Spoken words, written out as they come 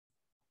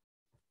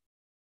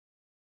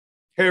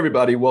Hey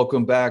everybody,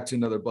 welcome back to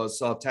another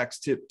buzzsaw Tax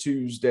Tip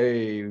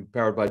Tuesday,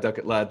 powered by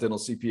Duckett Ladd Dental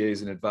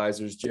CPAs and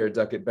Advisors. Jared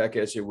Duckett back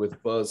at you with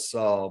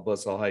buzzsaw.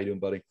 Buzzsaw, how you doing,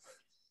 buddy?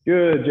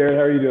 Good, Jared.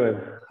 How are you doing?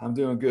 I'm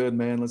doing good,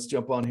 man. Let's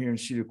jump on here and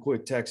shoot a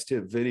quick tax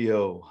tip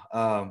video.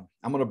 I'm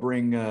gonna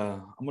bring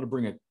a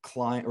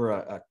client or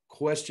a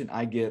question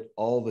I get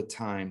all the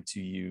time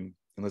to you,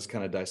 and let's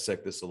kind of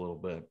dissect this a little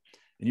bit.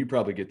 And you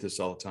probably get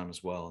this all the time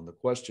as well. And the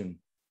question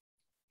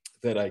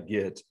that I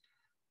get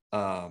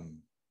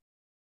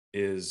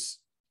is,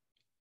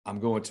 I'm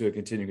going to a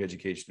continuing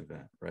education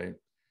event, right?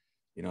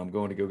 I'm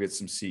going to go get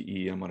some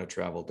CE. I'm going to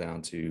travel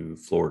down to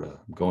Florida.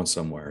 I'm going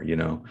somewhere,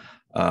 or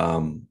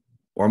I'm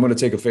going to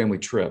take a family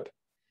trip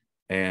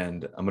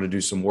and I'm going to do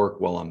some work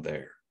while I'm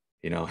there.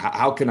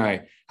 How can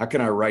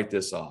I write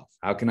this off?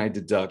 How can I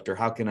deduct, or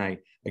how can I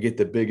get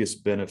the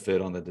biggest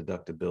benefit on the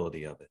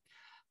deductibility of it?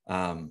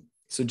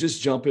 So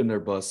just jump in there,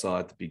 buzzsaw,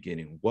 at the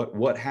beginning.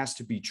 What has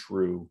to be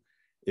true,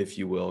 if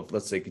you will,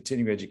 let's say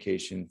continuing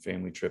education,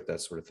 family trip,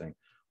 that sort of thing.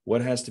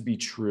 What has to be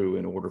true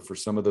in order for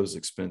some of those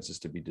expenses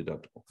to be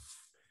deductible?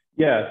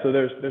 Yeah, so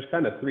there's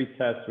kind of three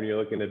tests when you're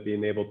looking at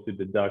being able to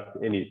deduct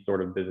any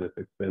sort of business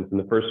expense. And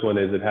the first one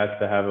is it has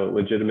to have a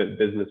legitimate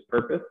business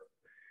purpose,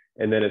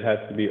 and then it has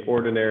to be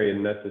ordinary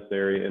and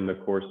necessary in the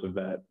course of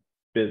that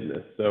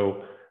business.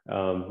 So,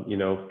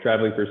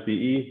 traveling for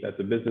CE, that's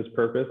a business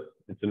purpose.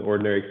 It's an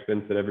ordinary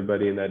expense that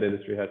everybody in that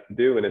industry has to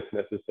do, and it's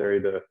necessary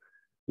to,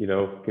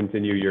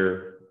 continue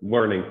your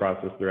learning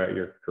process throughout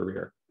your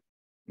career.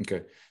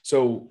 Okay.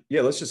 So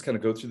yeah, let's just kind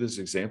of go through this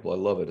example. I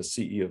love it. A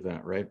CE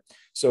event, right?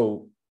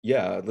 So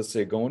yeah, let's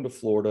say going to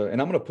Florida,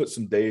 and I'm going to put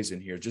some days in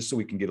here just so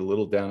we can get a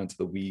little down into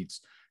the weeds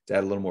to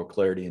add a little more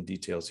clarity and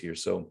details here.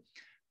 So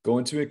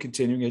going to a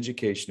continuing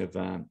education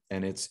event,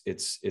 and it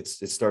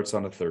starts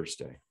on a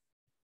Thursday.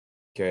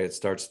 Okay. It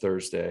starts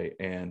Thursday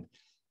and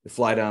you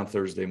fly down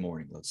Thursday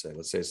morning. Let's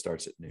say it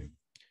starts at noon.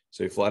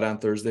 So you fly down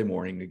Thursday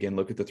morning. Again,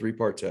 look at the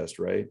 3-part test,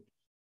 right?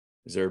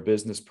 Is there a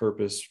business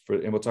purpose for,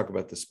 and we'll talk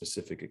about the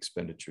specific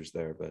expenditures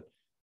there, but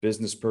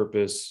business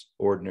purpose,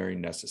 ordinary,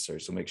 necessary.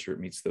 So make sure it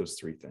meets those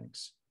 3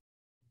 things.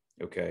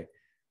 Okay.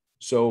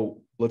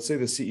 So let's say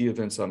the CE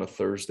event's on a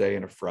Thursday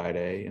and a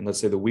Friday, and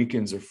let's say the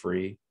weekends are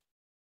free,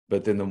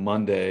 but then the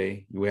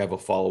Monday we have a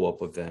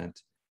follow-up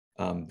event,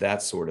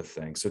 that sort of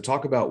thing. So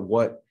talk about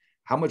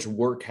how much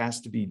work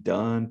has to be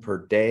done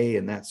per day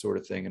and that sort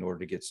of thing in order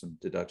to get some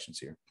deductions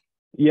here.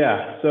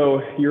 Yeah,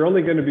 so you're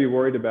only going to be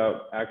worried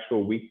about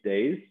actual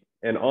weekdays.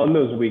 And on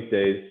those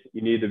weekdays,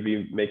 you need to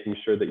be making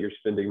sure that you're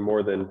spending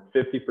more than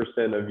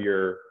 50% of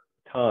your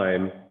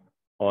time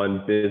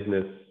on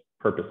business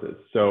purposes.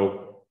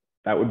 So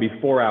that would be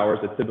 4 hours.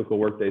 A typical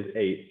workday is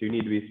 8. So you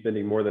need to be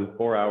spending more than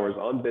 4 hours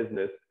on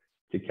business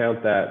to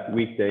count that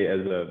weekday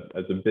as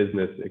a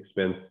business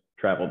expense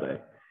travel day.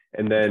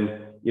 And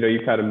then, you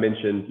kind of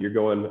mentioned you're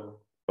going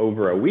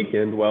over a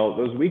weekend. Well,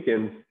 those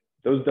weekends,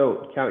 those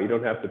don't count. You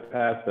don't have to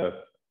pass the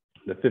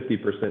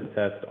 50%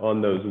 test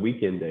on those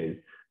weekend days.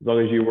 As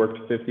long as you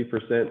worked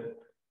 50%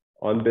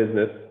 on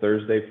business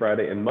Thursday,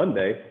 Friday, and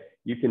Monday,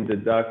 you can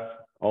deduct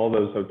all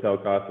those hotel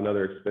costs and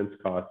other expense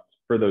costs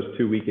for those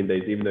 2 weekend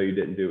days, even though you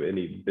didn't do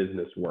any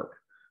business work.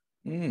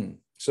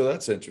 So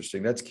that's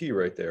interesting. That's key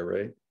right there,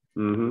 right?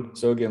 Mm-hmm.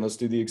 So again, let's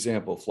do the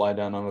example. Fly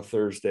down on a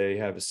Thursday,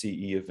 have a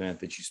CE event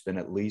that you spend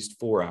at least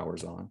 4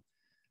 hours on.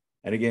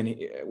 And again,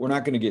 we're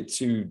not going to get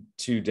too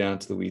down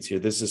to the weeds here.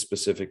 This is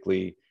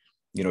specifically,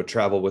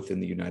 travel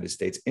within the United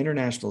States.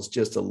 International is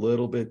just a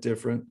little bit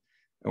different.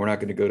 And we're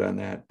not going to go down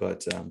that,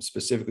 but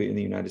specifically in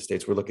the United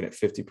States, we're looking at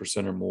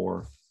 50% or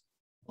more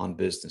on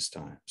business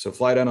time. So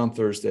fly down on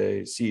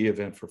Thursday, CE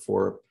event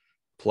for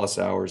 4+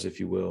 hours, if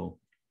you will.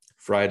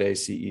 Friday,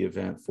 CE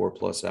event,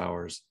 4+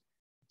 hours.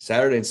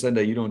 Saturday and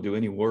Sunday, you don't do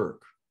any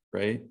work,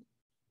 right?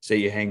 Say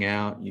you hang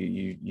out,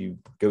 you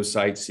go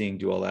sightseeing,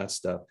 do all that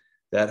stuff.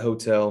 That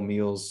hotel,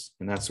 meals,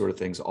 and that sort of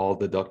thing's all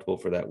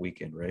deductible for that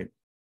weekend, right?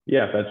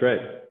 Yeah, that's right.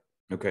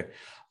 Okay.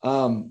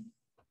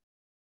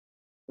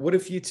 What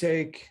if you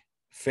take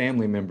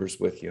family members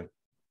with you?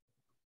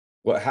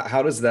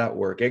 How does that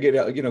work? I get,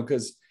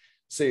 because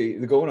say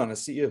they're going on a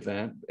CE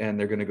event and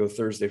they're going to go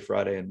Thursday,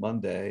 Friday, and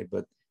Monday,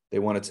 but they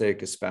want to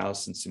take a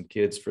spouse and some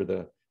kids for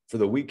the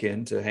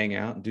weekend to hang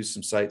out and do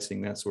some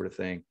sightseeing, that sort of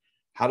thing.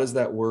 How does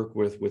that work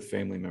with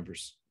family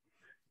members?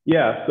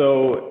 Yeah,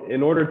 so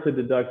in order to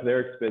deduct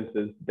their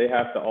expenses, they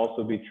have to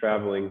also be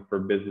traveling for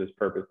business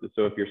purposes.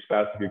 So if your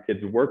spouse, if your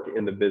kids work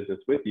in the business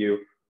with you,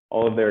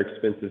 all of their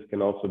expenses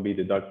can also be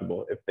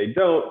deductible. If they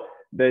don't,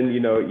 then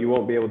you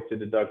won't be able to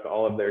deduct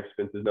all of their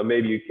expenses. Now,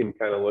 maybe you can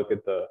kind of look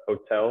at the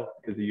hotel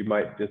because you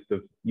might just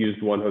have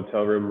used one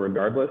hotel room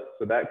regardless.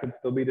 So that could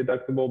still be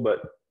deductible, but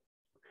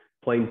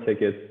plane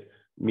tickets,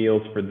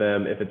 meals for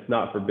them, if it's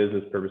not for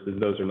business purposes,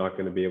 those are not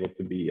going to be able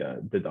to be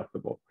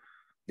deductible.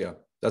 Yeah,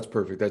 that's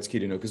perfect. That's key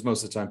to know because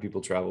most of the time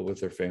people travel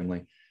with their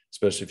family,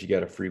 especially if you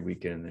got a free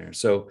weekend there.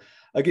 So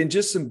again,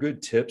 just some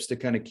good tips to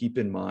kind of keep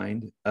in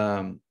mind.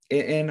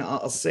 And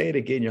I'll say it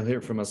again, you'll hear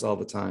it from us all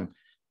the time.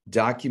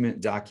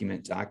 document,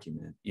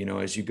 you know,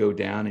 as you go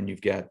down and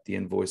you've got the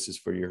invoices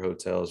for your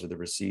hotels or the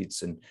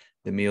receipts and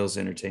the meals,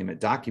 entertainment,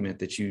 document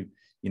that you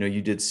know,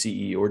 you did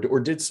CE or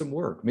did some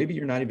work. Maybe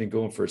you're not even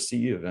going for a CE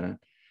event,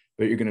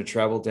 but you're going to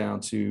travel down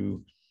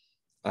to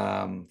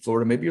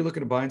Florida. Maybe you're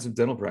looking to buy some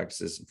dental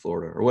practices in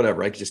Florida or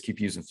whatever. I could just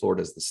keep using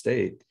Florida as the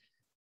state,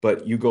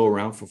 but you go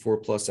around for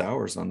 4+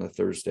 hours on the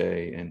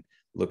Thursday and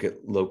look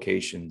at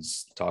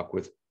locations, talk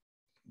with,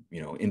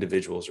 you know,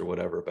 individuals or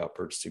whatever about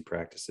purchasing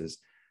practices.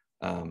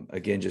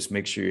 Again, just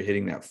make sure you're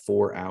hitting that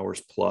 4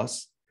 hours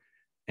plus,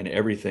 and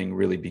everything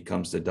really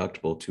becomes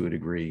deductible to a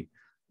degree.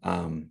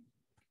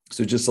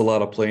 So just a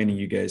lot of planning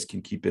you guys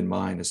can keep in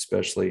mind,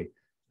 especially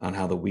on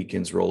how the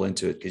weekends roll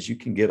into it, because you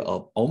can get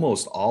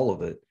almost all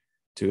of it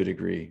to a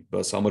degree.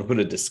 But so I'm going to put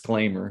a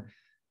disclaimer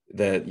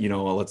that, you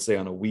know, let's say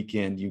on a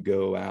weekend you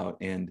go out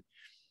and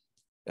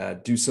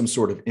do some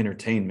sort of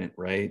entertainment,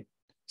 right?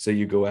 So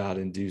you go out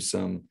and do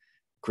some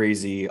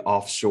crazy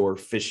offshore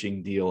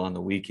fishing deal on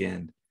the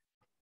weekend.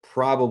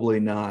 Probably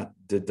not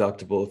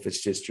deductible if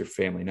it's just your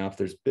family. Now, if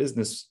there's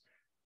business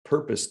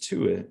purpose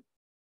to it,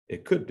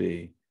 it could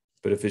be.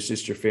 But if it's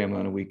just your family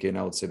on a weekend,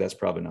 I would say that's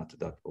probably not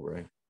deductible,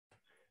 right?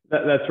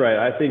 That's right.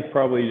 I think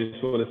probably you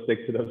just want to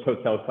stick to those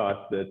hotel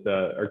costs that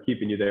are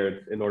keeping you there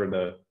in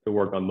order to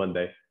work on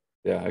Monday.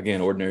 Yeah,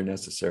 again, ordinary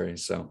necessary.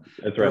 So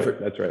that's right.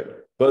 Perfect. That's right.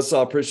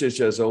 Buzzsaw, appreciate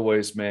you as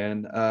always,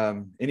 man.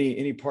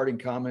 Any parting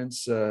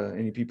comments?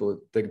 Any people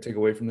that they can take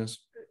away from this?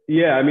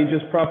 Yeah, I mean,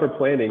 just proper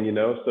planning, you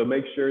know. So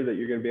make sure that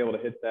you're going to be able to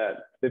hit that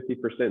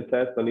 50%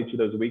 test on each of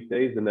those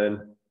weekdays, and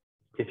then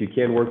if you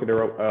can work it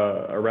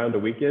around a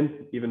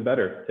weekend, even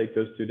better. Take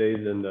those 2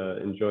 days and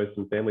enjoy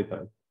some family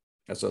time.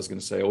 That's what I was going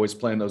to say. Always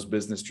plan those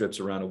business trips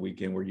around a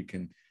weekend where you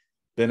can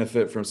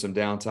benefit from some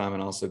downtime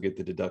and also get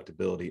the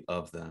deductibility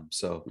of them.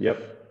 So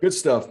yep, good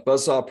stuff.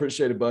 Buzzsaw,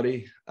 appreciate it,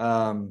 buddy.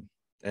 And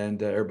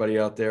everybody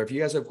out there, if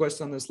you guys have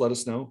questions on this, let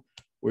us know.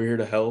 We're here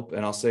to help.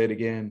 And I'll say it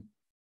again,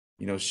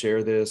 you know,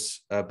 share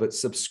this, but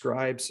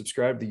subscribe to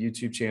the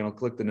YouTube channel,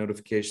 click the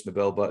notification, the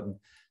bell button,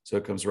 so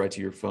it comes right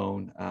to your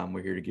phone.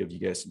 We're here to give you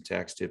guys some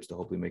tax tips to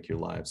hopefully make your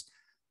lives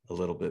a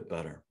little bit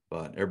better.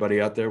 But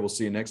everybody out there, we'll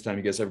see you next time.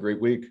 You guys have a great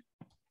week.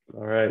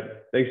 All right.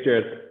 Thanks,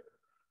 Jared.